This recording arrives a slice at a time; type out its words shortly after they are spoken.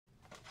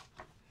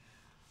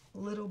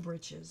Little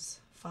Britches,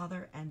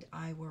 Father and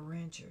I Were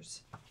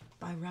Ranchers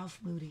by Ralph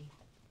Moody.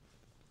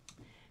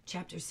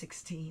 Chapter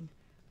 16,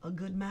 A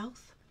Good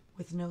Mouth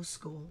with No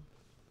School.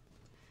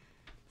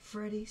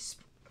 Freddie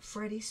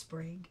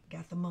Sprague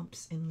got the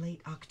mumps in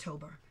late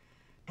October,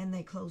 and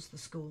they closed the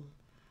school.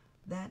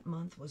 That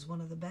month was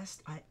one of the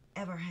best I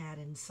ever had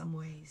in some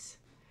ways.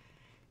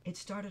 It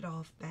started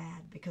off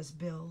bad because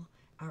Bill,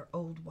 our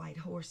old white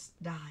horse,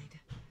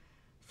 died.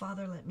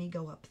 Father let me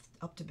go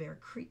up to Bear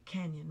Creek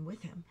Canyon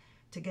with him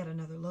to get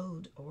another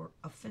load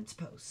of fence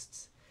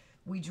posts.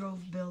 We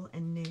drove Bill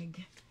and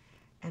Nig,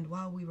 and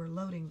while we were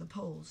loading the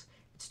poles,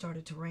 it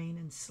started to rain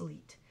and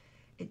sleet.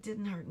 It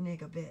didn't hurt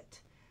Nig a bit,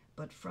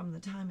 but from the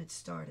time it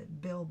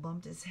started, Bill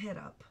bumped his head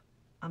up.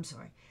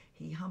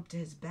 He humped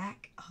his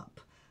back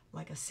up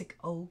like a sick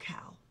old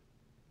cow.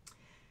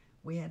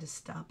 We had to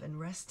stop and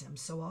rest him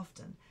so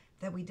often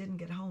that we didn't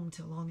get home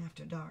till long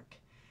after dark,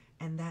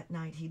 and that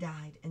night he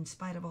died in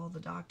spite of all the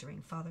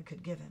doctoring Father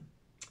could give him.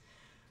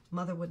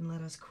 Mother wouldn't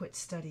let us quit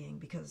studying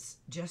because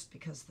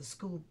the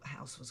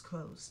schoolhouse was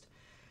closed.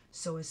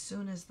 So as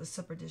soon as the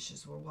supper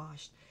dishes were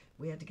washed,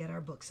 we had to get our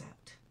books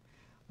out.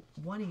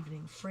 One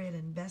evening, Fred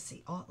and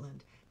Bessie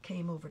Outland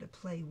came over to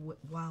play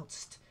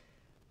whilst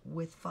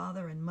with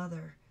Father and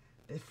Mother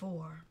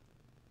before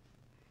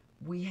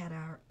we had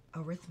our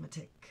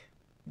arithmetic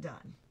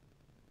done.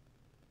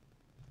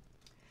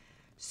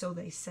 So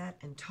they sat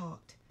and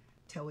talked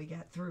till we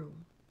got through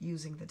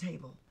using the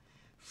table.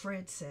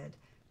 Fred said,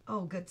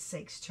 "Oh, good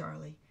sakes,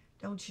 Charlie,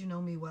 don't you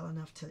know me well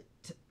enough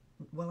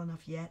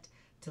yet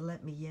to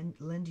let me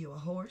lend you a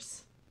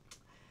horse?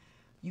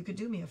 You could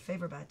do me a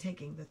favor by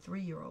taking the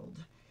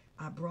 3-year-old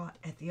I brought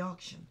at the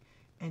auction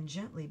and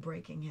gently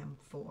breaking him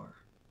for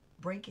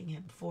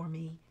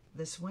me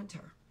this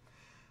winter."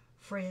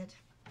 Fred,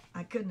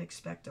 I couldn't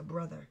expect a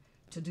brother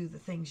to do the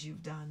things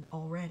you've done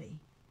already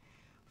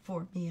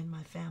for me and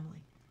my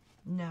family.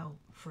 No,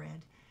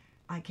 Fred,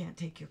 I can't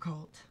take your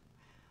colt.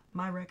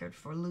 My record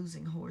for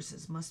losing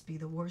horses must be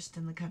the worst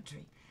in the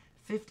country,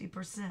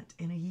 50%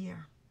 in a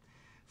year.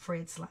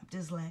 Fred slapped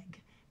his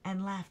leg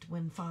and laughed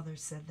when Father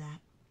said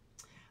that.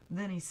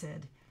 Then he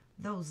said,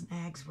 "Those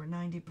nags were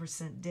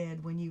 90%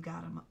 dead when you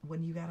got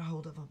a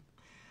hold of them.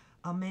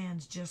 A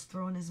man's just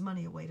throwing his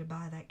money away to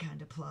buy that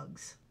kind of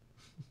plugs."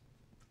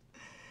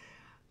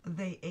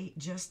 They ate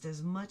just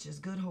as much as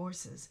good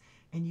horses,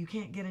 and you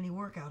can't get any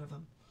work out of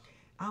them.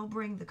 I'll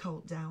bring the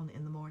colt down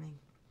in the morning.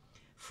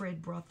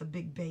 Fred brought the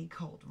big bay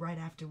colt right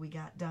after we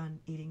got done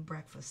eating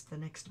breakfast the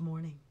next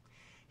morning.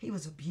 He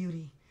was a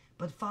beauty,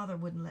 but Father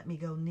wouldn't let me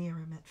go near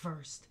him at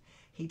first.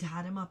 He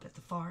tied him up at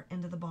the far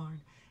end of the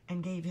barn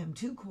and gave him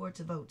 2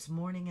 quarts of oats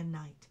morning and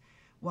night,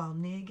 while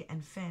Nig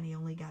and Fanny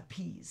only got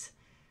peas.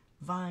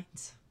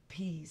 Vines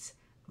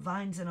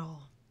and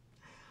all.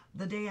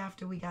 The day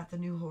after we got the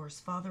new horse,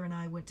 Father and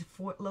I went to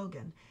Fort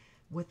Logan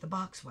with the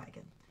box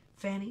wagon.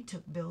 Fanny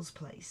took Bill's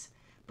place,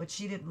 but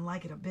she didn't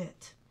like it a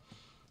bit.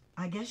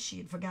 I guess she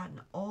had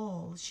forgotten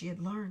all she had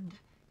learned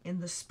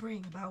in the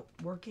spring about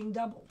working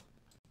double.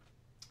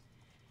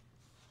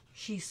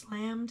 She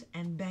slammed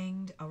and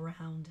banged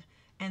around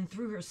and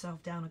threw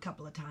herself down a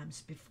couple of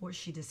times before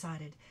she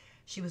decided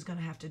she was going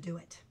to have to do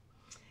it.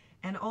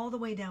 And all the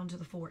way down to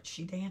the fort,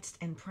 she danced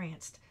and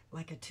pranced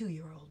like a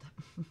 2-year-old.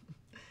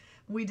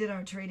 We did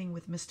our trading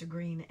with Mr.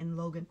 Green in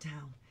Logan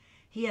Town.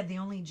 He had the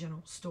only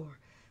general store,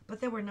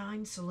 but there were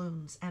 9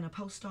 saloons and a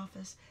post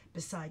office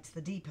besides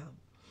the depot.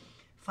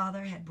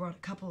 Father had brought a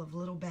couple of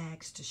little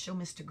bags to show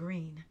Mr.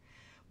 Green.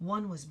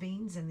 One was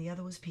beans and the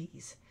other was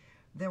peas.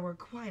 There were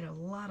quite a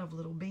lot of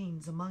little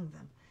beans among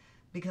them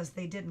because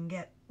they didn't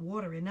get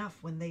water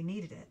enough when they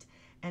needed it,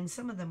 and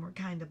some of them were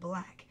kind of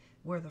black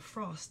where the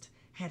frost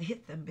had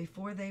hit them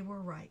before they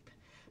were ripe.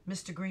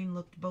 Mr. Green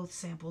looked both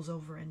samples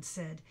over and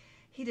said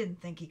he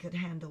didn't think he could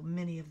handle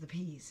many of the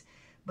peas,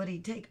 but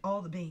he'd take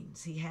all the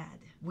beans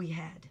we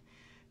had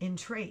in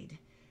trade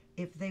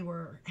if they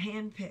were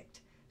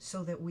hand-picked,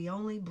 so that we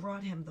only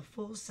brought him the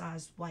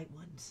full-sized white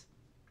ones.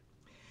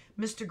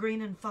 Mr.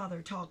 Green and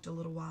Father talked a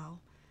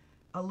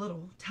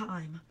little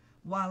time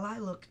while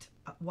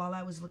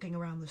I was looking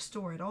around the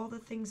store at all the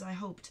things I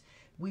hoped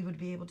we would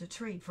be able to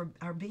trade for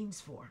our beans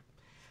for.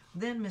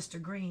 Then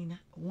Mr. Green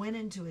went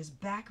into his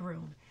back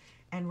room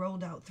and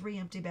rolled out 3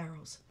 empty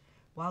barrels.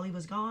 While he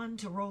was gone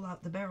to roll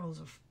out the barrels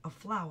of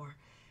flour,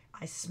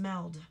 I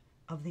smelled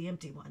of the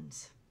empty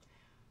ones.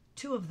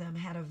 2 of them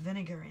had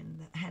vinegar in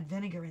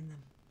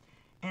them,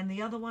 and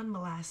the other one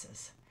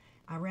molasses.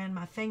 I ran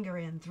my finger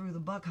in through the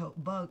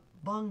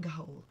bung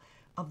hole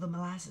of the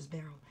molasses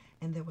barrel,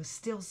 and there was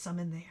still some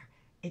in there.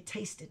 It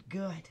tasted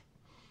good.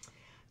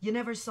 You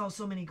never saw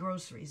so many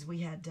groceries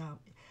we got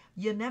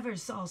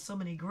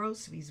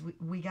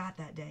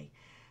that day.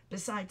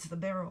 Besides the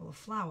barrel of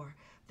flour,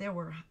 there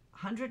were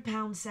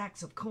 100-pound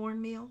sacks of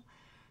cornmeal,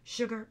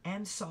 sugar,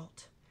 and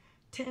salt,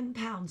 10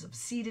 pounds of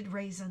seeded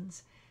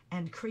raisins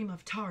and cream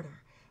of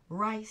tartar,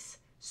 rice,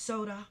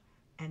 soda,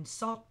 and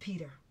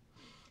saltpeter,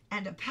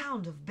 and a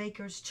pound of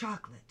baker's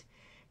chocolate.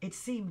 It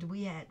seemed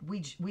we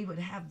would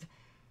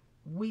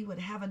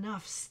have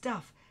enough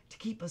stuff to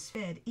keep us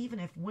fed, even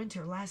if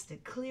winter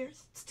lasted clear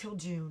till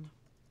June.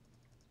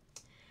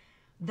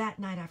 That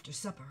night after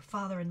supper,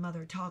 Father and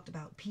Mother talked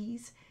about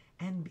peas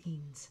and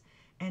beans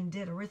and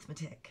did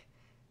arithmetic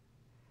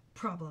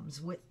problems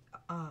with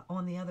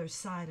on the other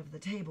side of the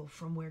table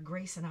from where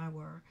Grace and I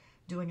were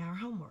doing our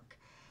homework.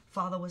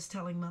 Father was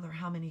telling Mother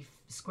how many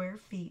square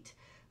feet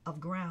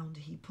of ground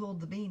he pulled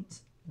the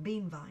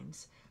bean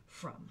vines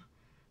from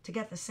to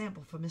get the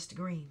sample for Mr.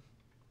 Green.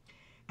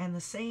 And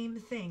the same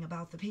thing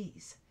about the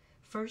peas.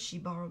 First, she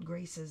borrowed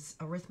Grace's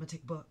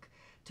arithmetic book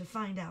to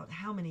find out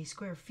how many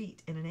square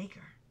feet in an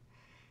acre.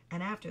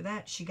 And after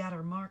that, she got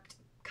her marked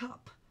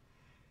cup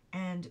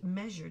and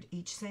measured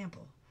each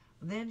sample.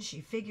 Then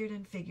she figured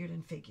and figured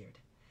and figured.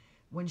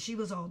 When she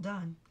was all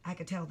done, I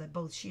could tell that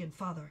both she and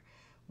Father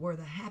were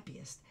the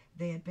happiest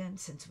they had been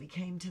since we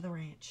came to the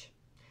ranch.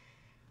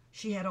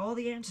 She had all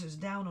the answers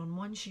down on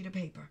one sheet of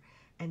paper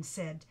and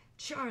said,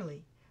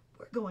 "Charlie,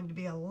 we're going to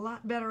be a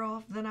lot better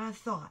off than I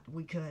thought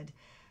we could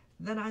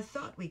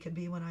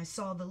be when I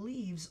saw the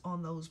leaves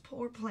on those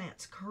poor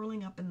plants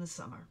curling up in the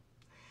summer.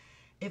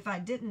 If I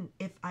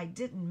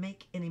didn't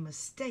make any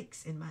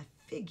mistakes in my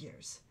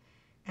figures,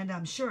 and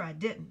I'm sure I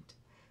didn't,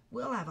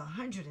 we'll have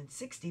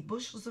 160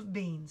 bushels of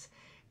beans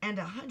and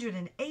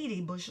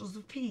 180 bushels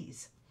of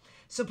peas,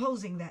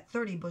 supposing that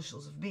 30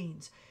 bushels of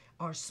beans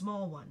are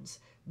small ones,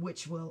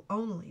 which will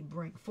only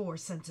bring 4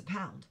 cents a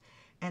pound,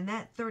 and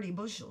that 30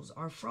 bushels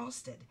are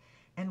frosted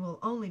and will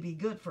only be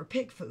good for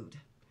pig food.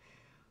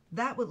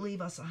 That would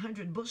leave us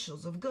 100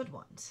 bushels of good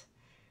ones.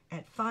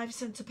 At 5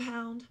 cents a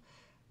pound,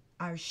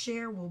 our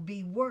share will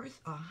be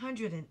worth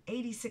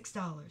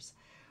 $186.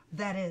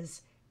 That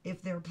is,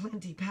 if there are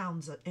plenty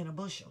pounds in a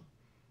bushel.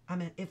 I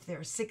meant if there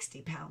are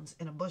 60 pounds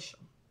in a bushel.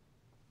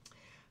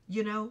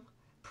 You know,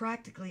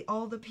 practically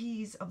all the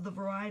peas of the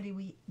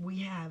variety we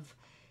have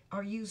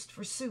are used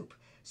for soup,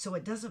 so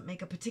it doesn't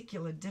make a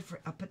particle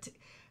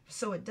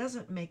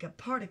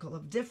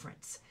of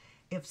difference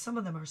if some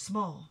of them are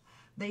small.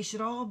 They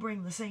should all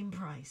bring the same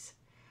price.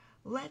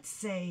 Let's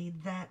say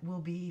that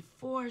will be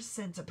 4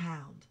 cents a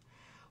pound.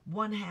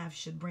 One half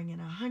should bring in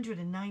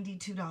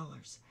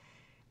 $192.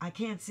 I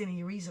can't see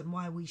any reason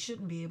why we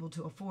shouldn't be able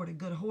to afford a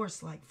good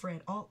horse like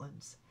Fred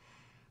Altland's.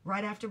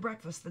 Right after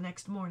breakfast the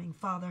next morning,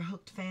 Father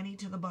hooked Fanny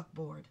to the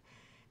buckboard,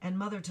 and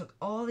Mother took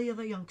all the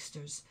other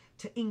youngsters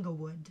to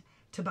Inglewood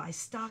to buy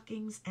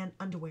stockings and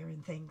underwear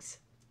and things.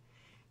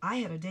 I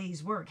had a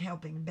day's work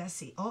helping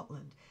Bessie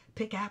Altland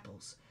pick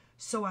apples,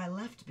 so I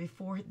left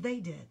before they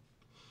did.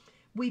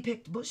 We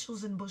picked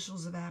bushels and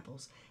bushels of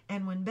apples,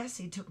 and when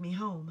Bessie took me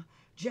home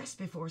just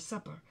before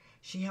supper,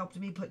 she helped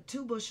me put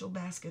 2 bushel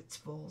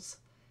basketfuls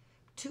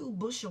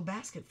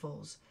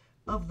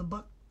of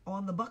the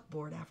on the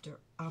buckboard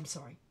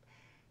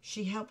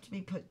She helped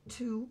me put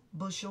 2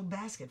 bushel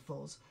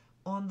basketfuls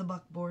on the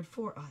buckboard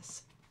for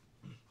us.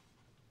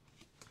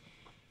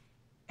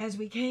 As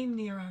we came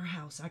near our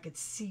house, I could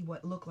see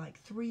what looked like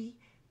 3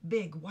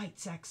 big white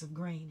sacks of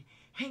grain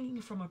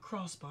hanging from a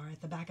crossbar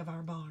at the back of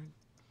our barn.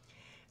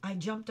 I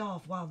jumped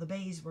off while the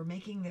bays were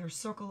making their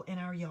circle in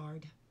our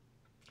yard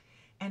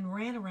and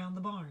ran around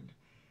the barn.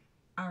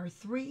 Our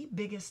 3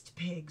 biggest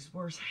pigs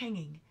were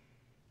hanging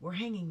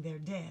there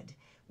dead,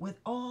 with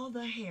all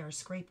the hair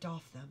scraped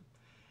off them.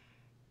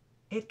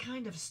 It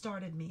kind of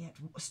startled me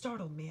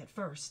at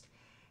first,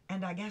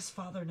 and I guess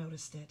Father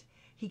noticed it.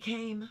 He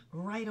came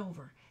right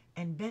over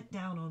and bent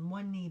down on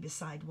one knee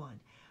beside one.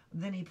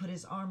 Then he put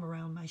his arm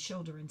around my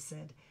shoulder and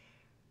said,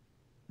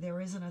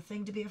 "There isn't a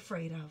thing to be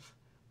afraid of,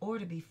 or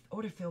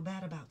to feel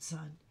bad about,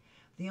 son.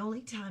 The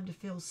only time to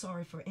feel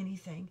sorry for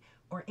anything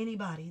or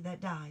anybody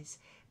that dies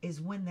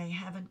is when they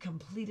haven't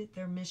completed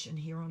their mission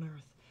here on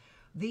earth.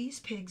 These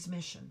pigs'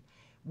 mission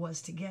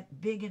was to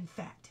get big and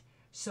fat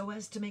so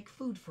as to make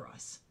food for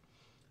us.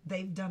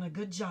 They've done a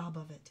good job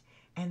of it,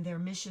 and their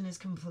mission is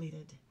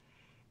completed.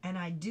 And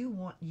I do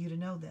want you to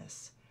know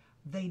this.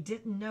 They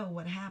didn't know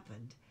what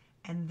happened,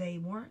 and they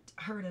weren't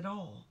hurt at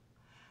all.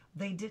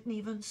 They didn't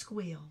even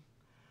squeal."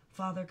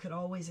 Father could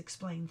always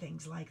explain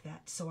things like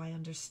that, so I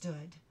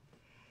understood.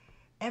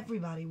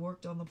 Everybody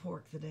worked on the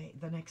pork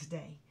the next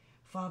day.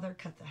 Father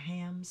cut the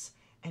hams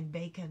and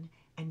bacon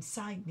and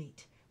side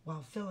meat,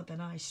 while Philip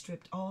and I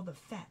stripped all the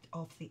fat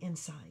off the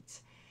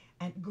insides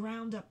and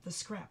ground up the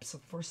scraps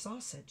for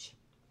sausage.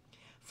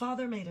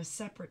 Father made a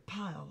separate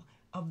pile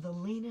of the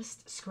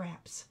leanest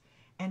scraps,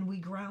 and we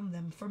ground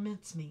them for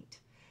mincemeat.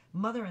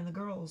 Mother and the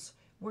girls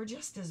were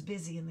just as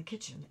busy in the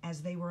kitchen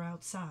as we were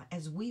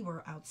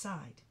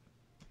outside.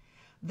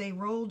 They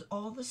rolled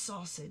all the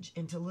sausage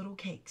into little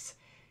cakes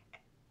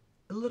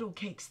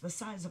the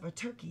size of a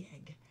turkey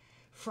egg,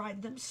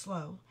 fried them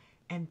slow,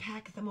 and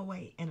packed them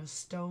away in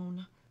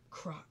stone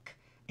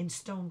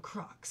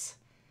crocks,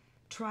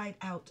 tried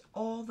out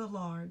all the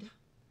lard,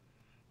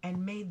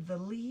 and made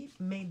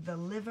the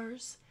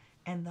livers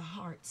and the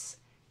hearts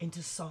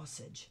into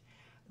sausage.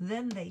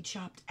 Then they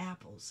chopped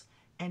apples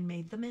and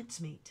made the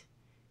mincemeat.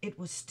 It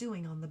was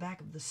stewing on the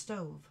back of the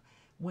stove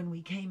when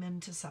we came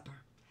in to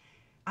supper.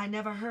 I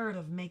never heard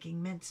of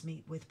making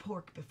mincemeat with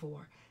pork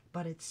before,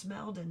 but it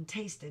smelled and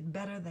tasted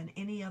better than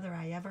any other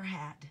I ever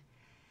had.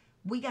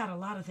 We got a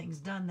lot of things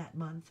done that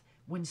month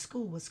when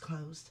school was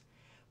closed.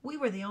 We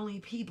were the only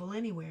people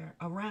anywhere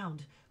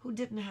around who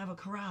didn't have a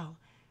corral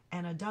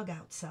and a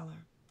dugout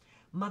cellar.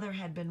 Mother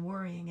had been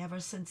worrying ever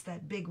since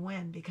that big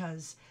wind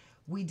because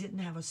we didn't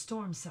have a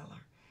storm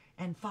cellar,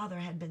 and Father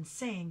had been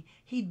saying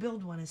he'd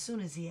build one as soon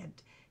as he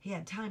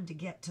had time to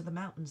get to the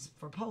mountains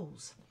for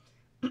poles.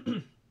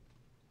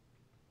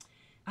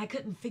 I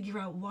couldn't figure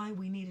out why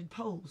we needed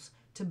poles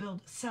to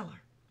build a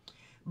cellar,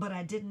 but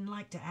I didn't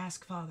like to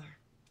ask Father.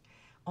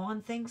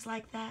 On things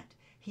like that,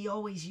 he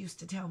always used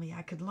to tell me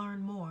I could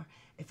learn more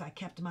if I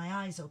kept my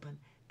eyes open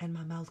and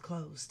my mouth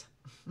closed.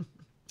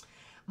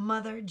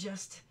 Mother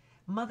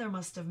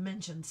must have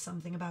mentioned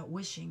something about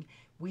wishing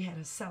we had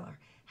a cellar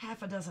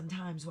half a dozen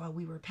times while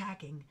we were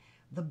packing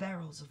the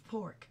barrels of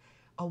pork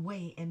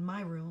away in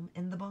my room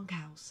in the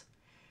bunkhouse.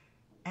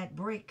 At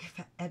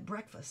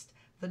breakfast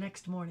the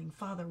next morning,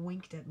 Father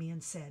winked at me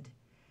and said,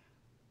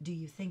 "Do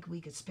you think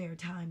we could spare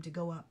time to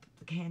go up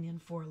the canyon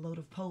for a load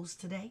of poles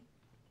today?"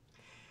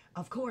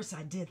 Of course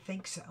I did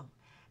think so,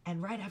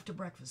 and right after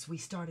breakfast we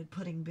started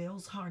putting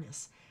Bill's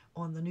harness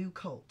on the new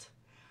colt.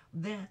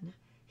 Then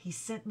he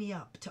sent me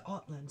up to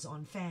Autlan's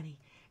on Fanny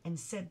and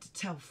said to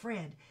tell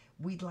Fred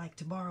we'd like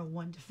to borrow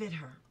one to fit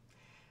her.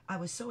 I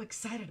was so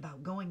excited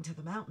about going to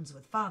the mountains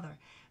with Father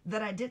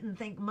that I didn't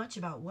think much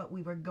about what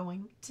we were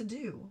going to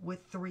do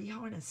with 3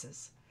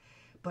 harnesses.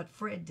 But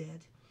Fred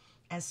did.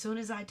 As soon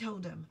as I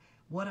told him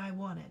what I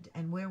wanted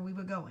and where we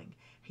were going,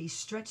 he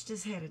stretched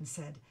his head and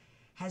said,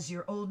 "Has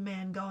your old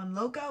man gone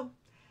loco?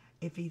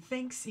 If he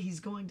thinks he's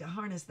going to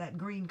harness that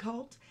green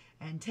colt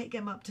and take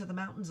him up to the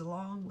mountains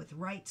along with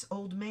Wright's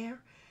old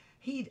mare,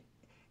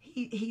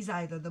 he's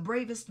either the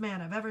bravest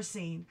man I've ever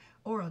seen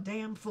or a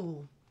damn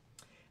fool."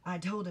 I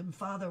told him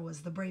Father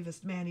was the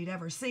bravest man he'd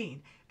ever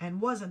seen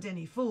and wasn't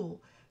any fool,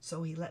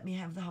 so he let me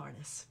have the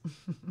harness.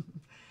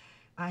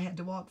 I had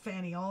to walk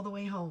Fanny all the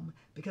way home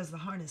because the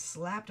harness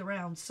slapped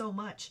around so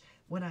much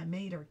when I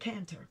made her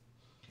canter.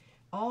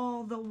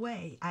 All the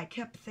way I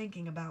kept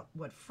thinking about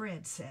what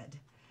Fred said.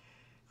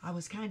 I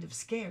was kind of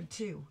scared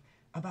too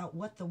about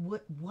what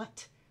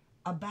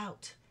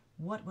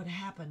would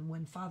happen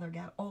when Father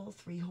got all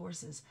 3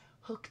 horses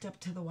hooked up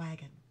to the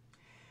wagon.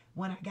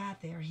 When I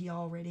got there, he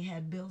already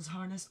had Bill's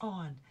harness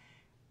on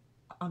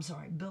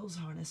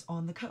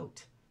the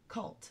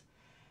colt,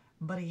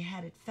 but he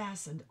had it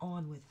fastened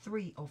on with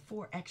 3 or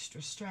 4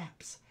 extra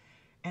straps,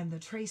 and the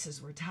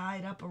traces were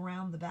tied up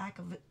around the back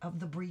of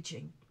the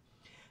breeching.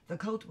 The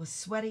colt was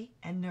sweaty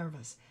and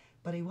nervous,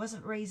 but he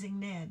wasn't raising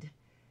Ned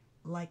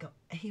at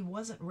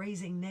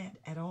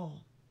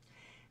all.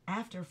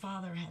 After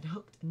Father had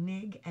hooked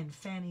Nig and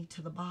Fanny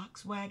to the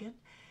box wagon,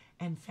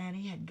 and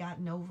Fanny had got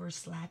over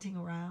slatting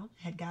around,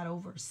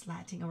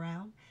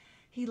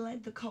 he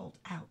led the colt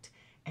out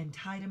and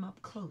tied him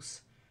up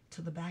close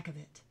to the back of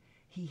it.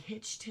 He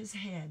hitched his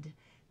head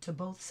to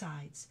both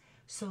sides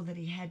so that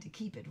he had to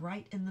keep it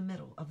right in the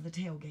middle of the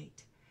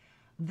tailgate.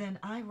 Then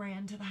I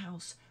ran to the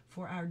house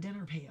for our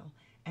dinner pail,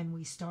 and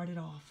we started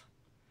off.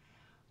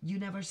 You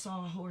never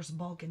saw a horse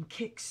balk and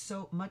kick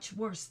so much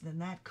worse than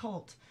that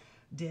colt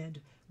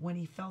did when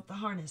he felt the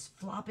harness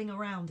flopping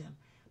around him,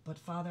 but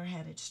Father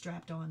had it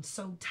strapped on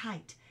so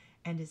tight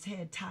and his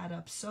head tied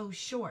up so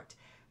short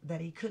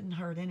that he couldn't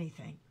hurt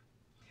anything.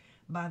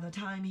 By the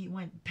time he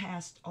went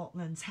past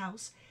Altland's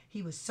house,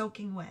 he was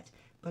soaking wet,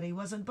 but he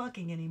wasn't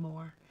bucking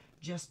anymore,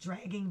 just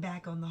dragging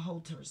back on the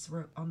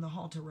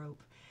halter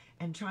rope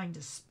and trying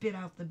to spit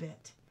out the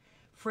bit.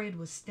 Fred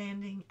was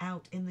standing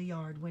out in the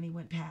yard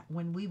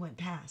when we went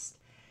past.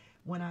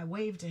 When I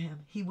waved to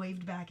him, he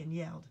waved back and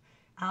yelled,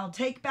 "I'll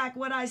take back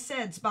what I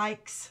said,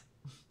 Spikes."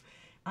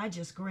 I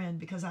just grinned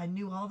because I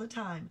knew all the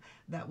time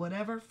that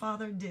whatever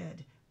Father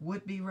did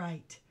would be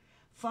right.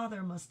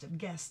 Father must have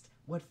guessed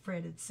what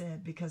Fred had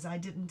said because I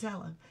didn't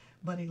tell him,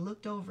 but he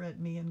looked over at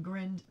me and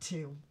grinned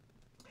too.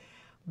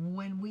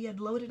 When we had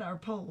loaded our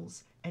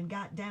poles and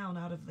got down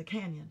out of the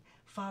canyon,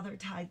 Father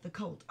tied the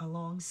colt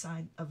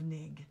alongside of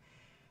Nig.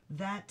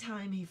 That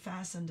time he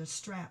fastened a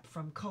strap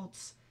from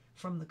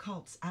the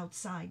colt's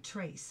outside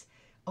trace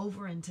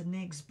over into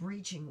Nig's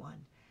breeching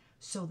one,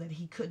 so that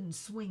he couldn't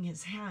swing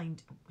his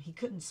hind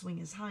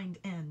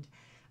end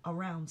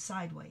around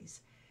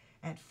sideways.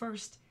 At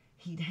first,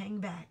 he'd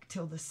hang back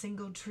till the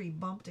single tree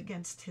bumped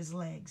against his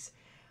legs.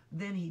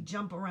 Then he'd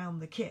jump around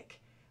the kick,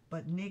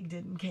 but Nig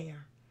didn't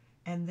care.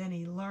 And then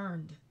he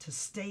learned to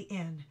stay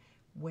in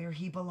where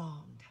he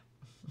belonged.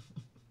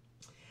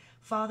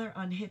 Father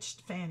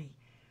unhitched Fanny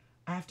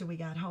after we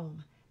got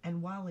home,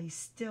 and while he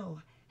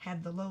still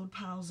had the load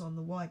piles on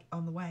the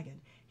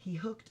wagon, he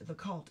hooked the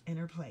colt in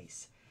her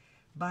place.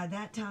 By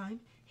that time,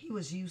 he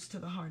was used to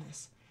the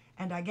harness,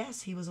 and I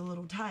guess he was a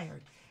little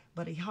tired,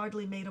 but he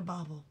hardly made a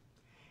bobble.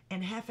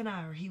 In half an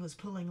hour, he was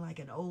pulling like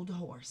an old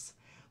horse.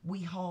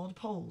 We hauled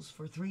poles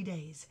for 3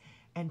 days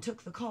and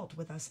took the colt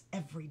with us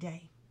every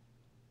day.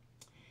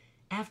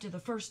 After the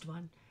first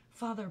one,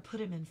 Father put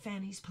him in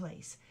Fanny's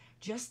place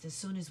just as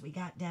soon as we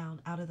got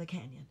down out of the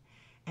canyon,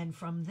 and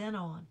from then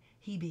on,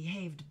 he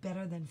behaved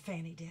better than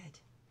Fanny did.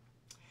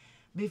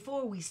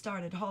 Before we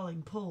started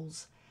hauling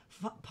poles,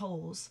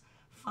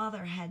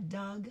 Father had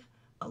dug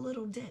a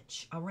little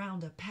ditch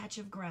around a patch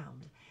of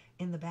ground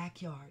in the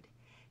backyard.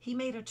 He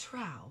made a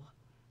trowel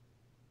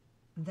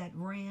that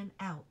ran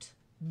out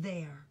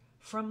there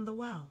from the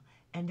well,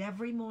 and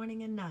every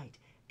morning and night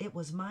it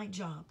was my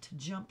job to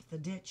jump the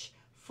ditch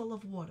full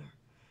of water.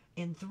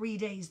 In 3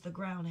 days the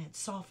ground had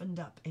softened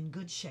up in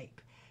good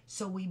shape,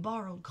 so we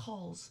borrowed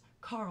Carl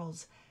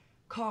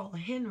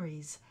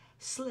Henry's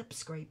slip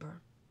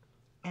scraper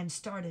and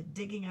started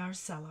digging our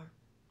cellar.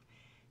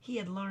 He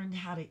had learned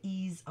how to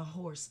ease a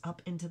horse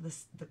up into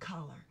the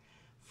collar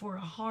for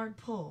a hard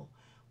pull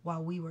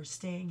while we were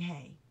stacking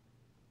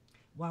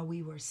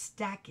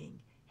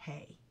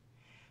hay.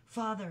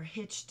 Father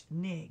hitched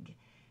Nig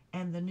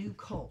and the new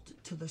colt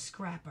to the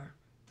scraper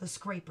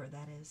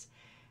that is,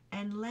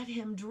 and let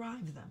him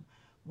drive them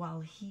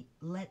while he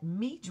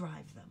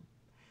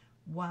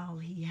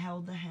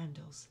held the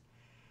handles.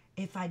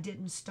 If I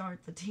didn't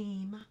start the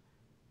team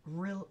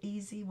real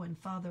easy when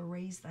Father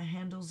raised the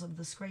handles of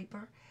the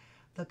scraper,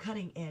 the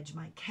cutting edge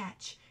might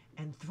catch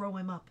and throw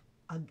him up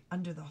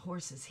under the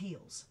horse's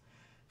heels.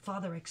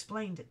 Father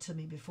explained it to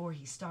me before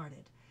he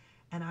started,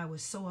 and I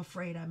was so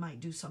afraid I might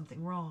do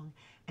something wrong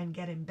and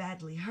get him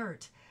badly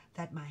hurt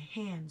that my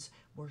hands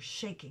were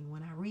shaking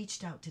when I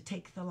reached out to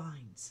take the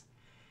lines.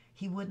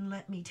 He wouldn't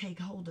let me take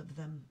hold of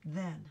them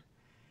then.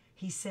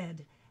 He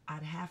said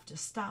I'd have to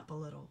stop a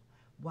little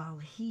while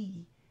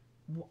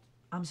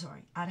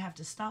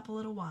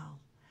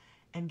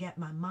and get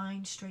my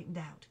mind straightened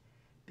out,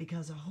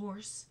 because a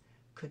horse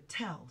could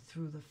tell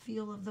through the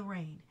feel of the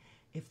rein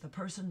if the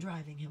person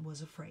driving him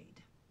was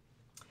afraid.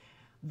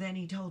 Then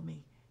he told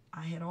me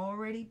I had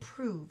already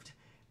proved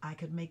I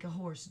could make a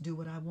horse do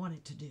what I wanted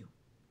it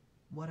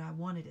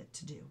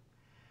to do.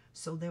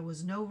 So there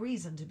was no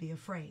reason to be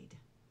afraid.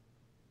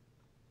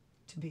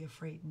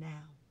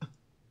 Now.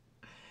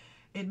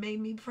 It made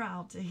me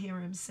proud to hear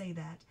him say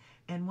that,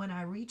 and when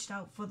I reached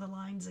out for the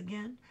lines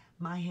again,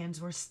 my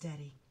hands were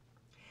steady.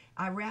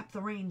 I wrapped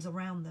the reins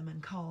around them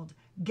and called,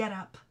 "Get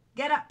up,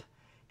 get up!"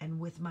 and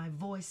with my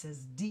voice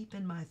as deep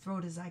in my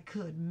throat as I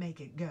could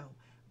make it go,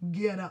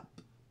 "Get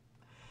up!"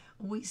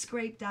 We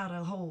scraped out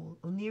a hole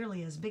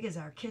nearly as big as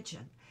our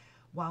kitchen,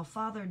 while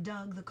Father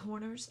dug the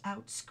corners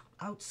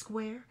out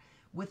square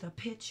with a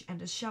pitch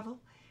and a shovel.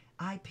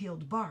 I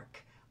peeled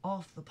bark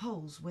off the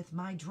poles with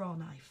my draw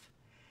knife.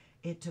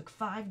 It took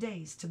 5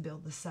 days to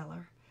build the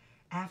cellar.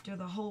 After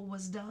the hole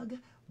was dug,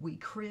 we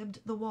cribbed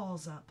the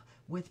walls up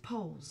with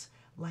poles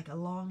like a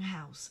log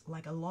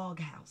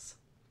house.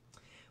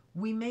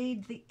 We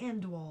made the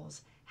end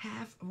walls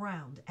half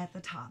round at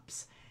the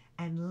tops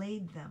and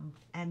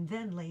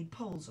then laid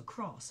poles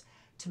across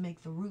to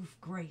make the roof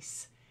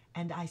grace,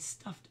 and I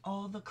stuffed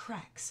all the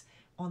cracks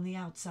on the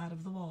outside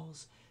of the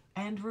walls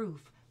and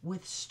roof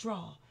with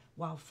straw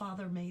while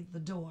Father made the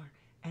door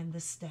and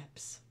the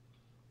steps.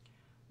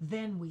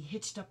 Then we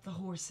hitched up the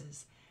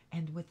horses,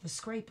 and with the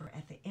scraper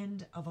at the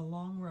end of a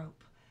long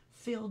rope,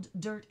 filled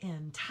dirt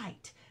in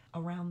tight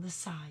around the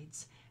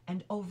sides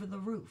and over the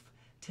roof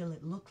till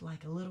it looked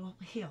like a little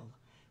hill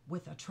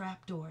with a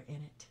trap door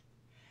in it.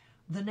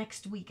 The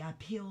next week I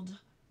peeled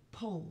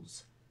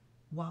poles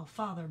while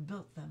Father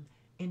built them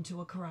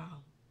into a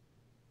corral.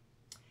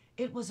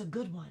 It was a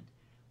good one,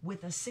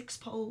 with a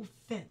 6-pole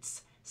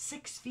fence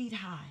 6 feet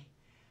high.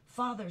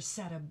 Father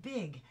set a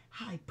big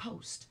high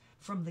post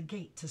from the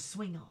gate to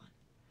swing on.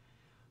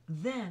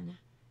 Then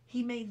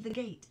he made the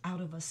gate out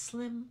of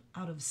slim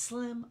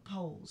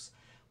poles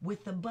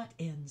with the butt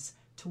ends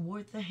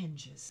toward the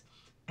hinges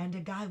and a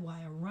guy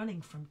wire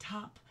running from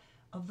top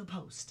of the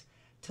post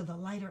to the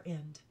lighter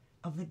end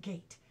of the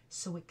gate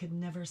so it could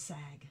never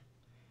sag.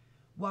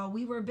 While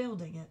we were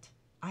building it,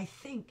 I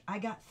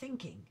got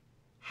thinking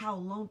how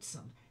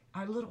lonesome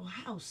our little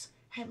house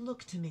had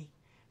looked to me,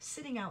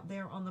 sitting out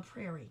there on the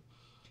prairie,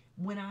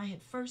 when I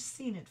had first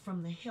seen it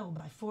from the hill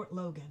by Fort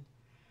Logan.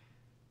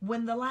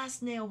 When the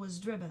last nail was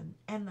driven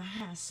and the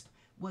hasp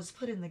was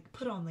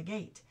put on the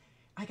gate,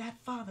 I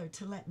got Father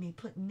to let me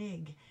put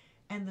Nig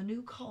and the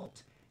new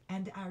colt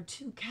and our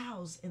 2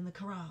 cows in the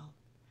corral.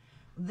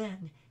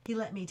 Then he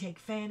let me take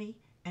Fanny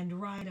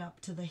and ride up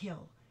to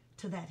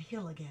that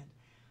hill again,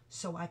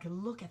 so I could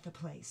look at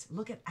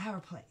our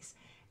place,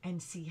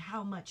 and see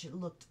how much it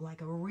looked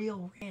like a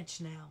real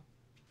ranch now.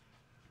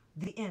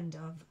 The end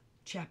of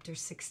chapter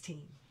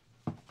 16.